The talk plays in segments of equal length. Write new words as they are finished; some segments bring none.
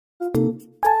Oke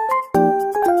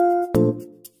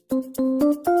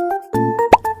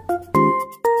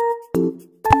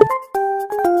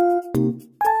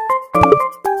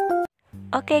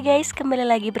guys, kembali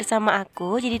lagi bersama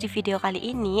aku. Jadi di video kali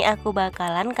ini aku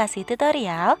bakalan kasih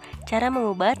tutorial cara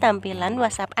mengubah tampilan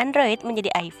WhatsApp Android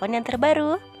menjadi iPhone yang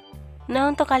terbaru.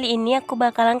 Nah, untuk kali ini aku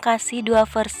bakalan kasih dua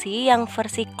versi, yang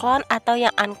versi clone atau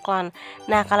yang unclone.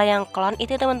 Nah, kalau yang clone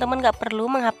itu teman-teman gak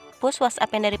perlu menghapus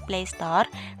WhatsApp yang dari Play Store.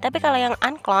 Tapi kalau yang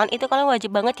unclone itu kalian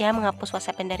wajib banget ya menghapus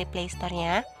WhatsApp yang dari Play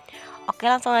Store-nya. Oke,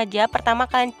 langsung aja.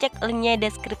 Pertama kalian cek linknya di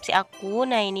deskripsi aku.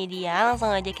 Nah, ini dia,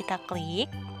 langsung aja kita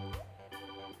klik.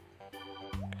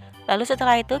 Lalu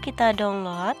setelah itu kita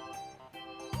download.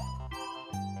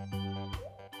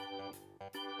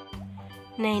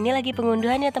 Nah, ini lagi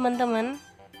pengunduhan ya teman-teman.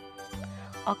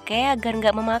 Oke, agar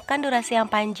nggak memakan durasi yang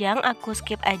panjang, aku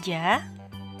skip aja.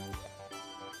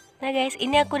 Nah guys,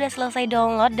 ini aku udah selesai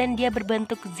download dan dia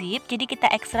berbentuk zip. Jadi kita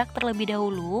ekstrak terlebih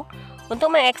dahulu.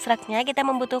 Untuk mengekstraknya kita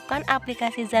membutuhkan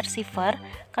aplikasi Zarchiver.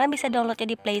 Kalian bisa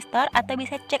downloadnya di Play Store atau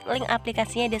bisa cek link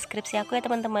aplikasinya di deskripsi aku ya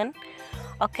teman-teman.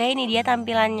 Oke, ini dia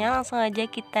tampilannya. Langsung aja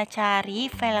kita cari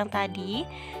file yang tadi.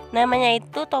 Namanya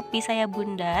itu topi saya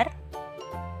bundar.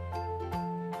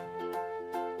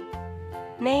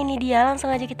 Nah, ini dia, langsung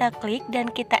aja kita klik dan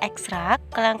kita ekstrak.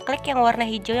 Kalian klik yang warna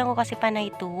hijau yang aku kasih panah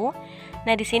itu.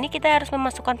 Nah, di sini kita harus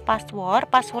memasukkan password.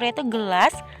 Passwordnya itu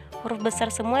gelas, huruf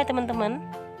besar semua ya teman-teman.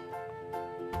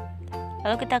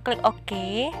 Lalu kita klik OK.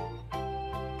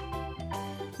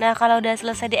 Nah, kalau udah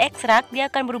selesai diekstrak, dia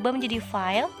akan berubah menjadi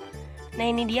file. Nah,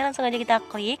 ini dia, langsung aja kita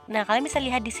klik. Nah, kalian bisa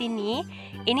lihat di sini,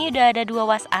 ini udah ada dua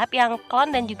WhatsApp, yang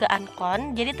clone dan juga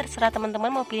unclone. Jadi terserah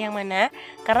teman-teman mau pilih yang mana.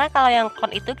 Karena kalau yang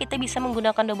clone itu kita bisa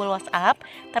menggunakan double WhatsApp,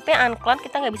 tapi yang unclone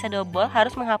kita nggak bisa double,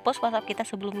 harus menghapus WhatsApp kita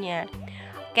sebelumnya.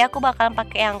 Oke, aku bakalan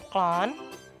pakai yang clone.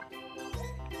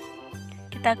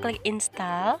 Kita klik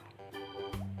install.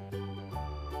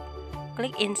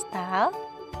 Klik install.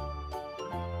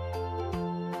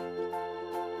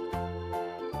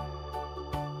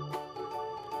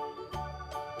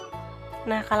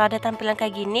 Nah, kalau ada tampilan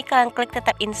kayak gini, kalian klik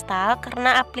tetap install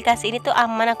karena aplikasi ini tuh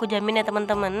aman, aku jamin ya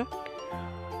teman-teman.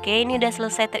 Oke, ini udah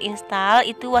selesai terinstall.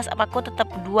 Itu WhatsApp aku tetap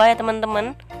 2 ya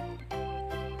teman-teman.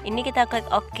 Ini kita klik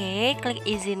OK, klik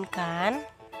izinkan.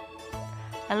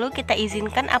 Lalu kita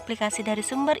izinkan aplikasi dari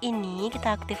sumber ini,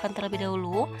 kita aktifkan terlebih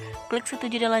dahulu. Klik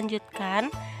setuju dan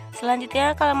lanjutkan.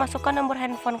 Selanjutnya kalian masukkan nomor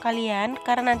handphone kalian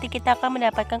karena nanti kita akan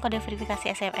mendapatkan kode verifikasi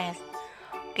SMS.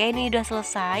 Oke, ini udah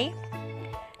selesai.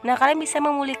 Nah, kalian bisa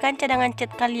memulihkan cadangan chat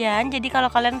kalian. Jadi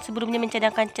kalau kalian sebelumnya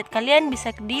mencadangkan chat kalian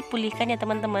bisa dipulihkan ya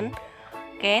teman-teman.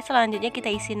 Oke, selanjutnya kita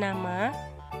isi nama.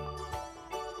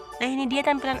 Nah, ini dia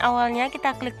tampilan awalnya.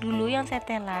 Kita klik dulu yang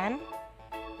setelan.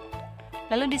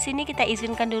 Lalu di sini kita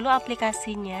izinkan dulu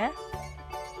aplikasinya.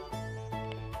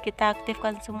 Kita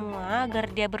aktifkan semua agar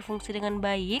dia berfungsi dengan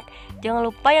baik. Jangan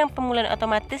lupa yang pemulihan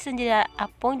otomatis dan jeda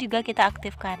apung juga kita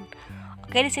aktifkan.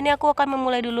 Oke, di sini aku akan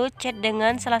memulai dulu chat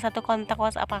dengan salah satu kontak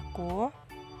WhatsApp aku.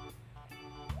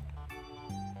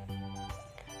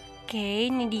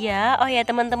 Oke, ini dia. Oh ya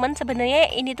teman-teman,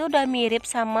 sebenarnya ini tuh udah mirip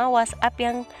sama WhatsApp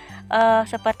yang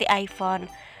seperti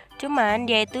iPhone. Cuman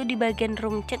dia itu di bagian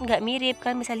room chat nggak mirip,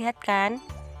 kan bisa lihat kan?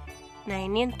 Nah,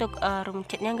 ini untuk room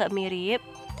chatnya nggak mirip.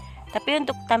 Tapi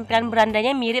untuk tampilan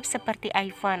berandanya mirip seperti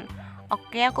iPhone.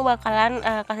 Oke, aku bakalan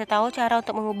kasih tahu cara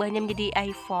untuk mengubahnya menjadi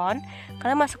iPhone.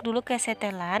 Kalian masuk dulu ke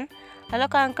setelan, lalu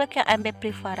kalian klik yang embed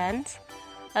preference,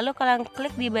 lalu kalian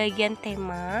klik di bagian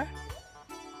tema.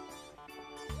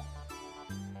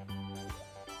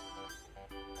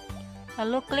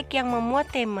 Lalu klik yang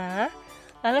memuat tema,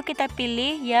 lalu kita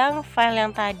pilih yang file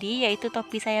yang tadi, yaitu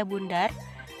topi saya bundar.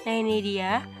 Nah, ini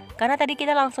dia. Karena tadi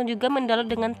kita langsung juga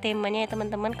mendownload dengan temanya ya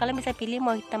teman-teman. Kalian bisa pilih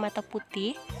mau hitam atau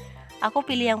putih. Aku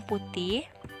pilih yang putih.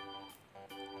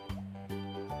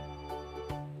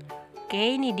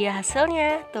 Oke, ini dia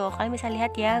hasilnya. Tuh, kalian bisa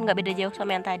lihat ya, nggak beda jauh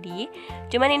sama yang tadi.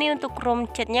 Cuman ini untuk room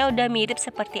chatnya udah mirip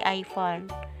seperti iPhone.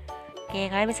 Oke,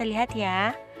 kalian bisa lihat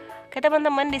ya. Oke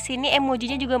teman-teman, di sini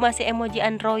emojinya juga masih emoji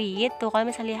Android. Tuh,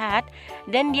 kalian bisa lihat.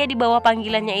 Dan dia di bawah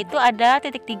panggilannya itu ada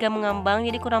titik 3 mengambang,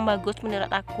 jadi kurang bagus menurut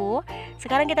aku.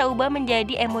 Sekarang kita ubah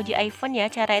menjadi emoji iPhone ya.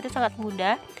 Cara itu sangat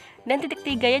mudah. Dan titik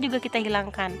 3-nya juga kita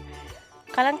hilangkan.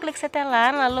 Kalian klik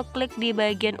setelan, lalu klik di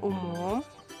bagian umum.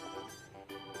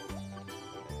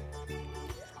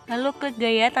 Lalu klik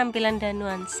gaya tampilan dan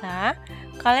nuansa.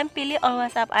 Kalian pilih all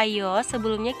WhatsApp iOS.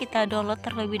 Sebelumnya kita download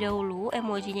terlebih dahulu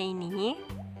emojinya ini.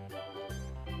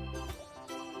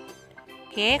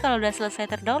 Oke, kalau udah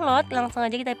selesai terdownload, langsung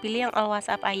aja kita pilih yang all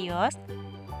WhatsApp iOS.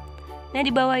 Nah,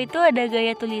 di bawah itu ada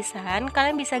gaya tulisan.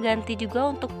 Kalian bisa ganti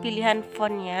juga untuk pilihan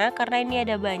fontnya karena ini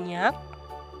ada banyak.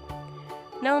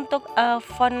 Nah, untuk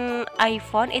font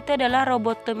iPhone itu adalah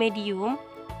Roboto Medium.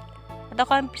 Atau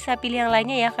kalian bisa pilih yang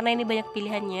lainnya ya karena ini banyak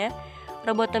pilihannya.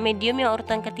 Roboto Medium yang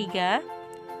urutan ketiga.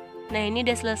 Nah, ini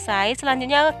udah selesai.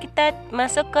 Selanjutnya kita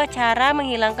masuk ke cara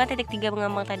menghilangkan titik 3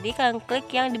 mengambang tadi. Kalian klik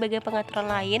yang di bagian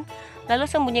pengaturan lain, lalu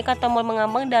sembunyikan tombol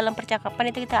mengambang dalam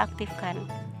percakapan, itu kita aktifkan.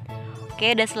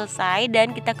 Oke, udah selesai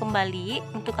dan kita kembali.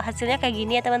 Untuk hasilnya kayak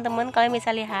gini ya teman-teman. Kalian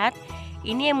bisa lihat,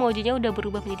 ini emojinya udah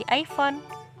berubah menjadi iPhone.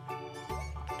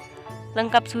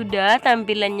 Lengkap sudah,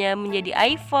 tampilannya menjadi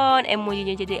iPhone,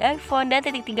 emojinya jadi iPhone, dan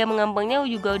titik 3 mengambangnya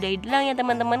juga udah hilang ya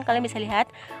teman-teman. Kalian bisa lihat,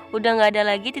 udah nggak ada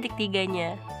lagi titik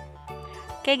 3-nya.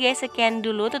 Oke guys, sekian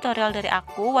dulu tutorial dari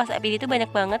aku. WhatsApp ini tuh banyak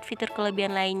banget fitur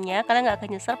kelebihan lainnya. Kalian nggak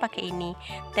akan nyesel pakai ini.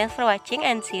 Thanks for watching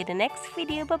and see you in the next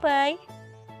video. Bye bye.